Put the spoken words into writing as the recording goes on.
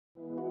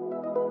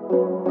Hey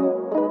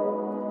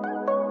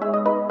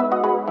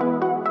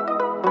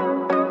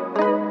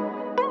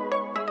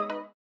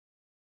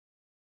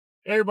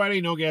everybody,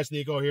 No Gas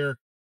Nico here.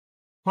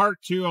 Part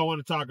 2, I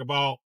want to talk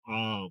about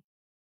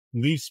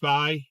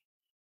LeafSpy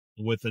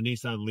with the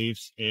Nissan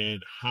Leafs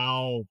and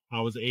how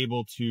I was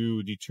able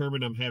to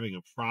determine I'm having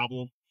a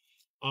problem.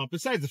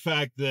 Besides the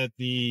fact that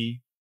the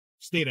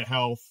state of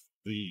health,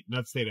 the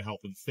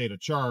state of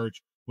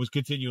charge was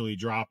continually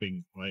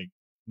dropping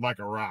like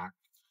a rock,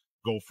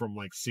 go from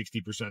like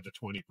 60% to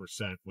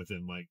 20%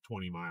 within like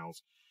 20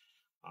 miles.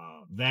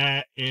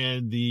 That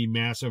and the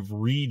massive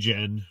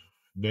regen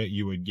that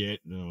you would get,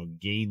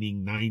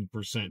 gaining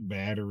 9%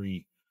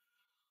 battery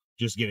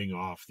just getting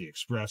off the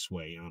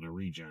expressway on a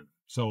regen.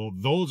 So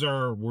those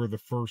were the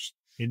first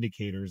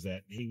indicators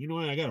that, hey, you know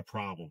what, I got a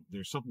problem.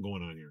 There's something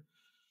going on here.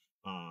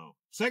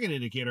 Second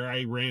indicator,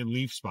 I ran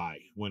LeafSpy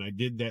when I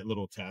did that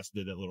little test,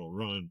 did that little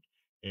run.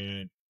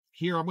 And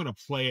here, I'm going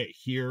to play it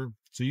here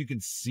so you can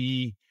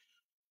see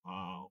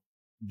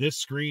this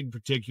screen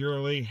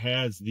particularly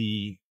has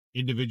the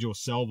individual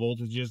cell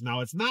voltages.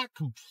 Now, it's not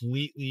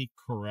completely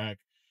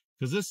correct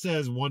because this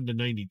says 1 to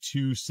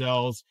 92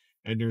 cells,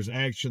 and there's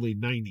actually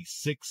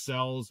 96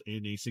 cells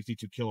in a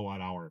 62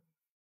 kilowatt hour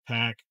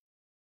pack.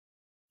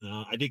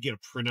 I did get a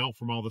printout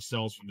from all the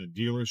cells from the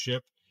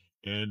dealership,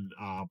 and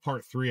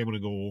part 3, I'm going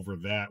to go over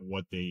that,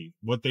 what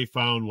they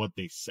found, what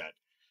they said,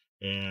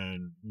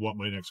 and what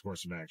my next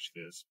course of action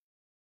is.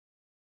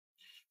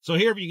 So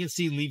here, if you can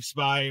see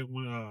LeafSpy, I'm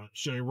going to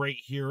show you right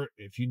here.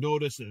 If you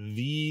notice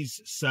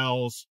these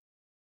cells,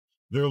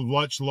 they're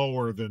much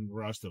lower than the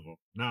rest of them.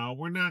 Now,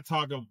 we're not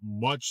talking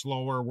much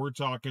lower. We're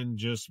talking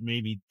just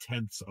maybe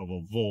tenths of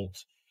a volt.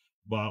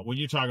 But when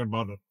you're talking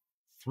about a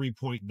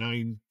 3.9,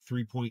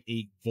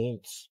 3.8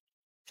 volts,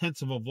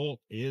 tenths of a volt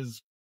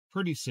is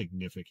pretty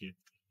significant.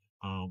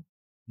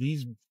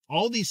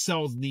 All these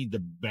cells need to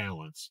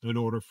balance in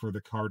order for the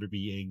car to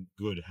be in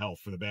good health,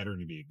 for the battery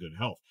to be in good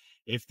health.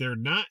 If they're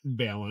not in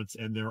balance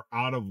and they're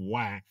out of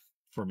whack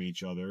from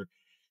each other,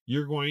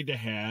 you're going to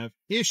have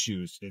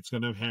issues. It's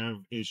going to have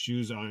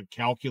issues on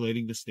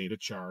calculating the state of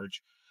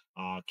charge,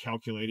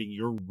 calculating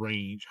your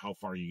range, how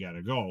far you got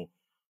to go.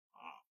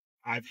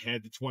 I've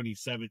had the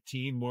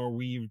 2017 where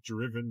we've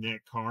driven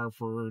that car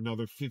for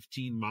another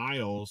 15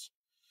 miles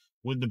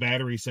when the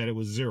battery said it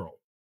was 0.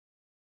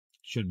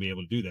 Shouldn't be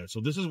able to do that.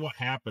 So this is what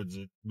happens.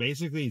 It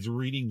basically is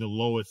reading the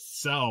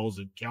lowest cells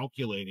and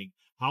calculating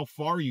how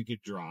far you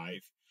could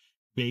drive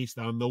based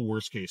on the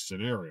worst case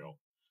scenario.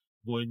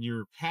 When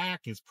your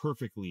pack is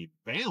perfectly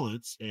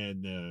balanced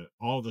and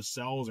all the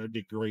cells are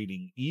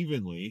degrading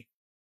evenly,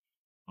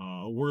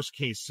 worst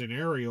case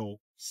scenario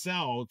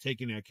cell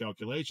taking that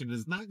calculation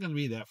is not going to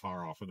be that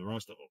far off from the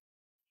rest of them.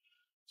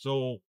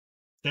 So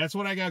that's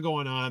what I got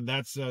going on.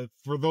 That's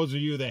for those of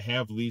you that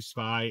have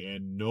LeafSpy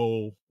and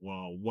know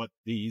what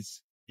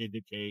these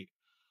indicate.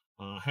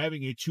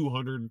 Having a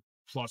 200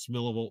 plus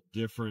millivolt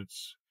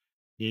difference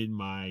in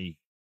my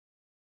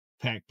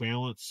pack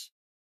balance.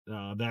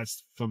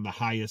 That's from the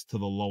highest to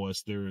the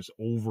lowest. There's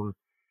over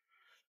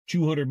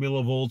 200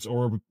 millivolts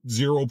or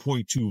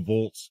 0.2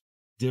 volts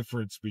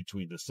difference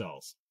between the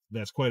cells.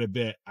 That's quite a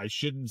bit. I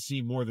shouldn't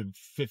see more than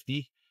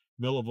 50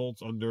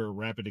 millivolts under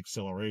rapid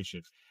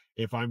acceleration.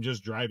 If I'm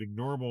just driving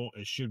normal,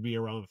 it should be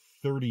around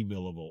 30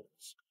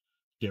 millivolts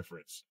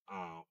difference.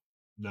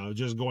 Now,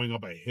 just going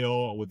up a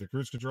hill with the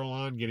cruise control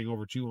on, getting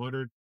over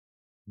 200,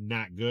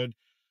 not good.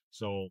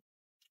 So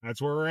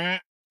that's where we're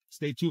at.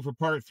 Stay tuned for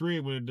part 3.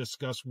 I'm going to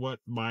discuss what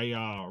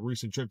my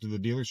recent trip to the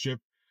dealership,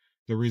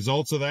 the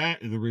results of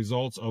that, and the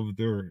results of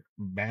their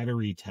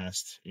battery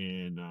test.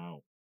 And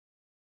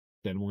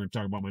then we're going to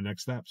talk about my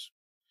next steps.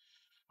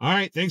 All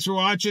right. Thanks for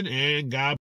watching, and God